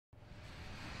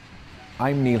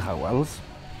I'm Neale Howells.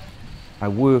 I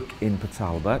work in Port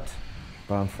Talbot,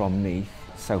 but I'm from Neath,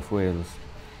 South Wales.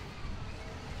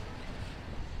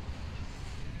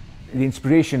 The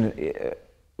inspiration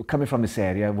coming from this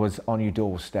area was on your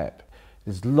doorstep.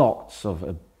 There's lots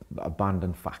of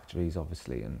abandoned factories,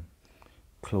 obviously, and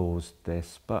closed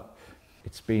this, but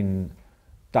it's been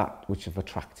that which have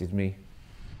attracted me.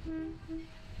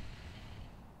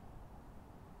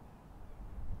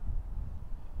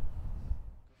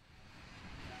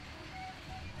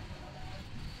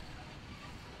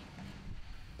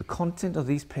 The content of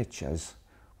these pictures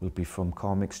will be from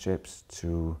comic strips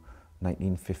to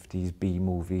 1950s B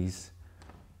movies,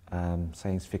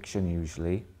 science fiction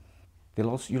usually.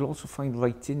 You'll also find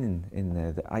writing in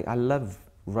there. I love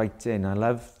writing. I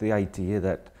love the idea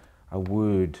that a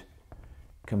word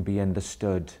can be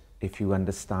understood if you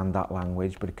understand that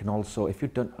language, but it can also, if you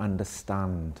don't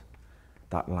understand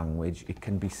that language, it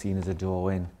can be seen as a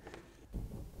drawing.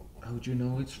 How do you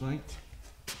know it's right?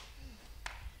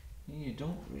 You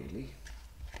don't really.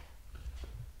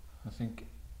 I think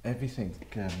everything,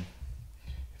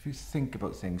 if you think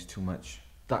about things too much,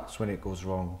 that's when it goes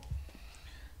wrong.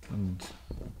 And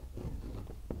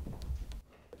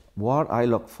what I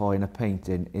look for in a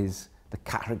painting is the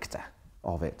character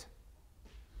of it.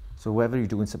 So whether you're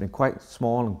doing something quite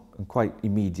small and quite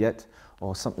immediate,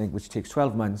 or something which takes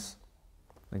 12 months,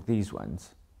 like these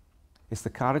ones, it's the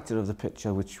character of the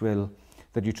picture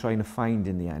that you're trying to find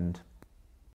in the end.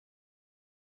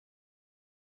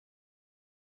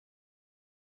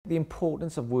 The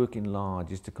importance of working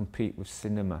large is to compete with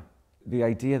cinema. The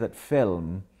idea that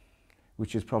film,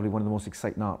 which is probably one of the most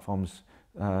exciting art forms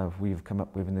we've come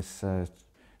up with in this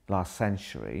last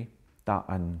century, that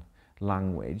and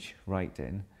language,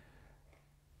 writing,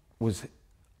 was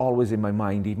always in my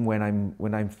mind, even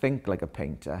when I think like a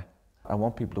painter. I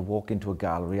want people to walk into a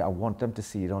gallery, I want them to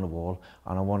see it on a wall,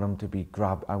 and I want them to be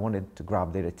I want it to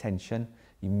grab their attention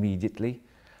immediately,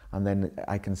 and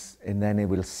then it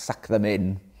will suck them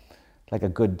in like a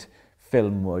good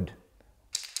film would.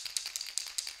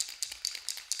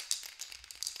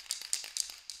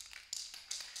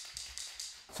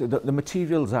 So the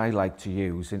materials I like to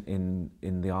use in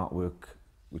the artwork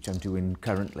which I'm doing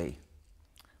currently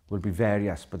will be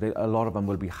various, but a lot of them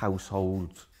will be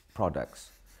household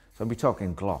products. So we're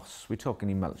talking gloss, we're talking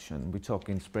emulsion, we're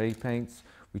talking spray paints,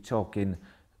 we're talking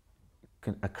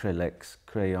acrylics,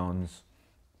 crayons,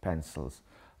 pencils.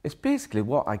 It's basically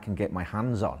what I can get my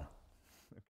hands on.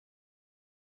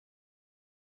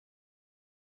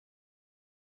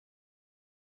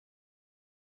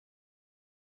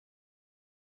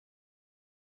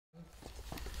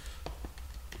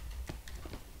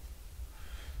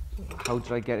 How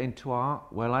did I get into art?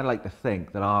 Well, I like to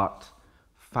think that art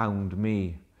found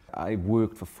me. I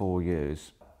worked for 4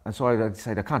 years, and so I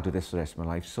decided I can't do this for the rest of my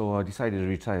life, so I decided to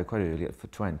retire quite early for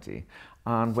 20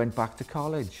 and went back to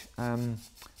college,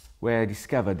 where I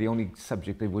discovered the only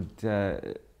subject they would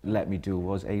let me do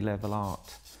was A-level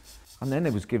art. And then I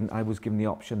was given the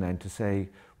option then to say,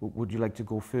 would you like to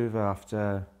go further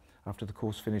after the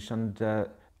course finished? And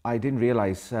I didn't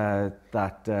realise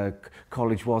that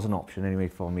college was an option anyway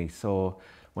for me. So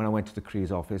when I went to the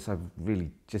careers office, I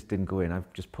really just didn't go in. I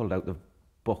just pulled out the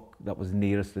book that was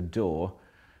nearest the door.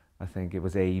 I think it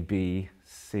was A, B,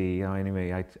 C.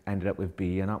 Anyway, I ended up with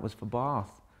B, and that was for Bath.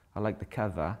 I liked the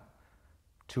cover.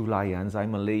 2 lions,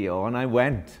 I'm a Leo, and I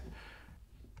went.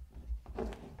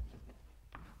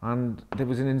 And there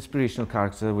was an inspirational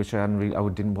character which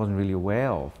wasn't really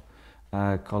aware of,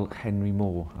 called Henry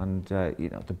Moore, and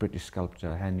the British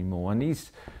sculptor Henry Moore, and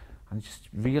just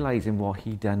realising what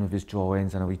he'd done with his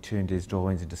drawings and how he turned his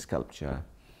drawings into sculpture.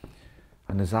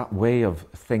 And there's that way of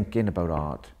thinking about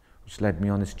art which led me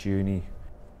on this journey.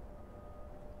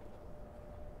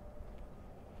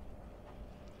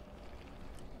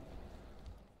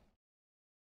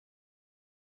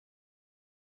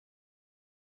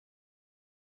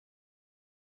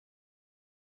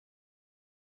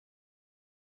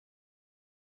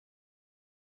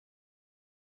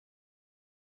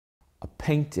 A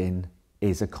painting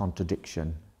is a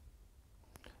contradiction.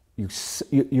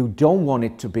 You don't want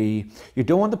it to be, you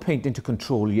don't want the painting to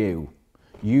control you.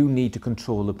 You need to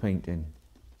control the painting.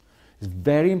 It's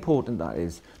very important, that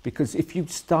is, because if you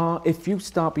start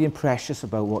being precious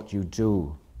about what you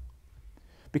do,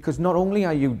 because not only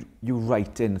are you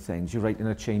writing things, you're writing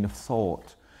a chain of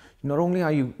thought. Not only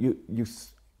are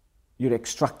you're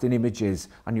extracting images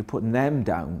and you're putting them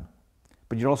down,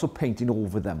 but you're also painting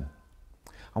over them.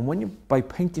 And by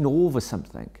painting over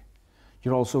something,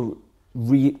 you're also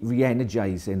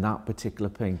re-energizing that particular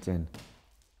painting.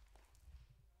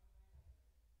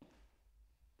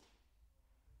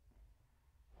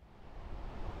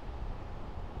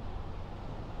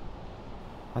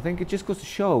 I think it just goes to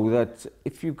show that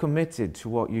if you're committed to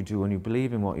what you do and you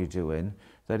believe in what you're doing,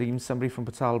 that even somebody from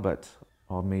Port Talbot,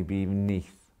 or maybe even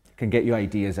Neath, can get your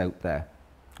ideas out there.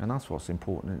 And that's what's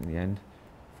important in the end,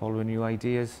 following your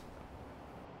ideas.